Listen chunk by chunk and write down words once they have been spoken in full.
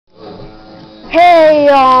Hey,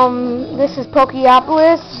 this is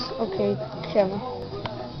Pokeopolis. Okay, camera.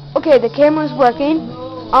 Okay, the camera's working.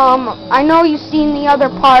 I know you've seen the other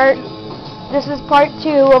part. This is part 2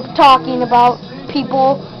 of talking about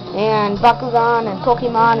people and Bakugan and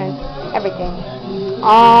Pokemon and everything.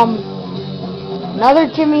 Another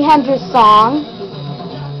Jimi Hendrix song.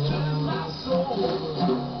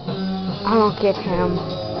 I don't get him.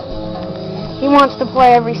 He wants to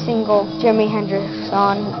play every single Jimi Hendrix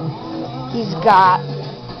song he's got.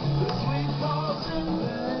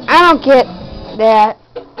 I don't get that.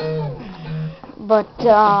 But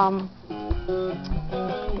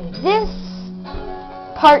this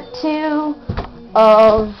part 2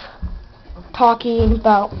 of talking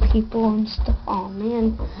about people and stuff. Oh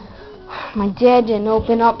man, my dad didn't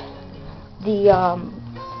open up the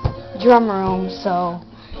drum room, so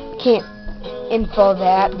can't info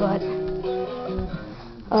that. But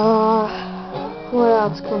what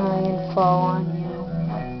else can I info on you?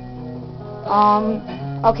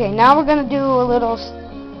 Okay, now we're gonna do a little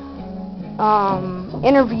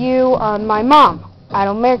interview on my mom,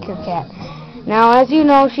 Idolmaker Cat. Now, as you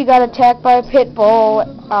know, she got attacked by a pit bull.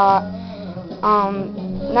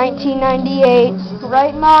 1998,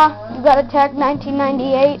 right, Ma? You got attacked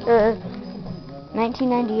 1998 or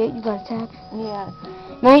 1998? You got attacked? Yeah.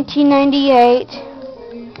 1998.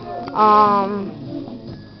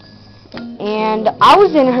 And I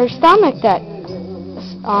was in her stomach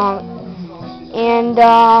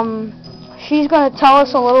she's going to tell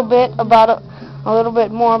us a little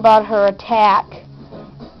bit more about her attack.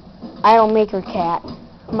 Idolmaker Cat,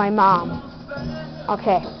 my mom.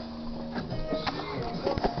 Okay.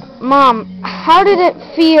 Mom, how did it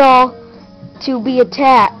feel to be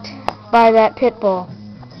attacked by that pit bull?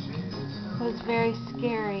 It was very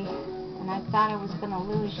scary, and I thought I was going to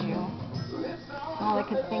lose you. All I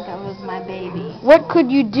could think of was my baby. What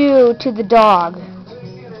could you do to the dog?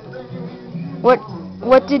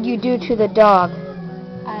 What did you do to the dog?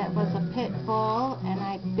 It was a pit bull, and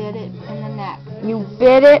I bit it in the neck. You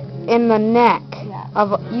bit it in the neck? Yes.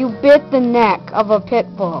 You bit the neck of a pit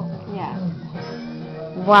bull? Yes.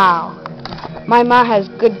 Wow. My ma has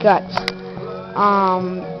good guts. I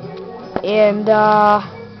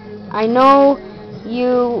know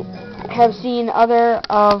you have seen other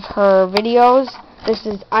of her videos. This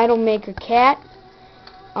is Idolmaker Cat.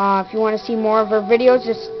 If you want to see more of her videos,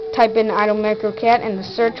 just type in Idolmaker Cat in the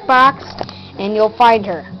search box and you'll find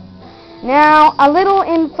her. Now, a little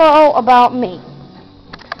info about me.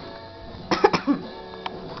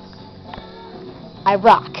 I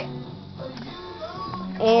rock.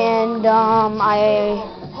 And I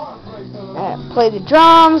play the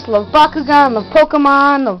drums, love Bakugan, love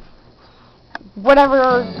Pokemon, love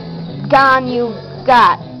whatever gun you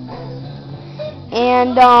got.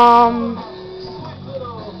 And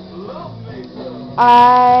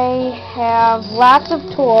I have lots of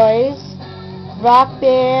toys, rock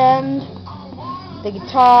band, the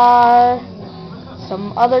guitar,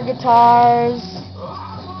 some other guitars.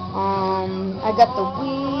 I got the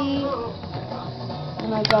Wii,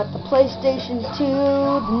 and I got the PlayStation 2,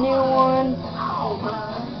 the new one,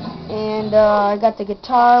 and I got the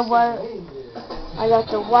guitar. I got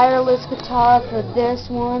the wireless guitar for this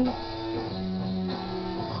one.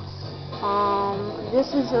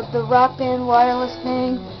 This is the Rock Band wireless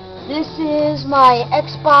thing. This is my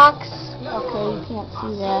Xbox. Okay, you can't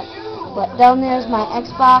see that, but down there is my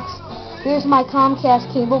Xbox. Here's my Comcast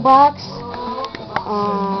cable box.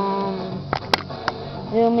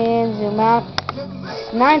 Zoom in, zoom out.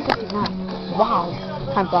 9:59. Wow,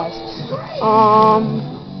 time flies.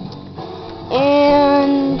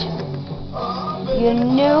 And you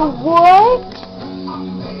know what?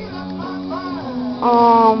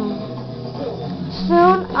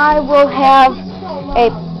 Soon I will have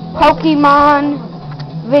a Pokemon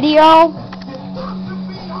video.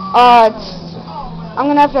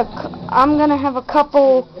 I'm gonna have a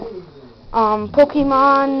couple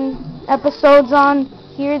Pokemon episodes on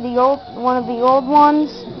here, one of the old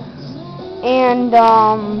ones, and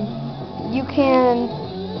you can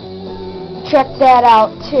check that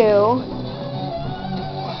out too.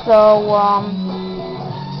 So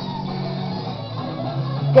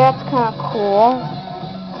that's kind of cool.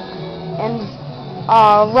 And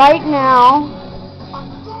right now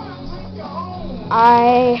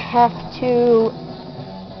I have to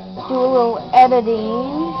do a little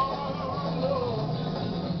editing.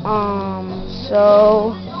 So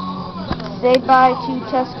say bye to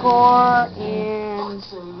Tescore and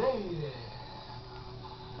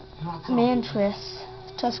Mantris.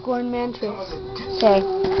 Tuscarora and Mantris. Say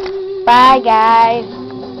bye, guys.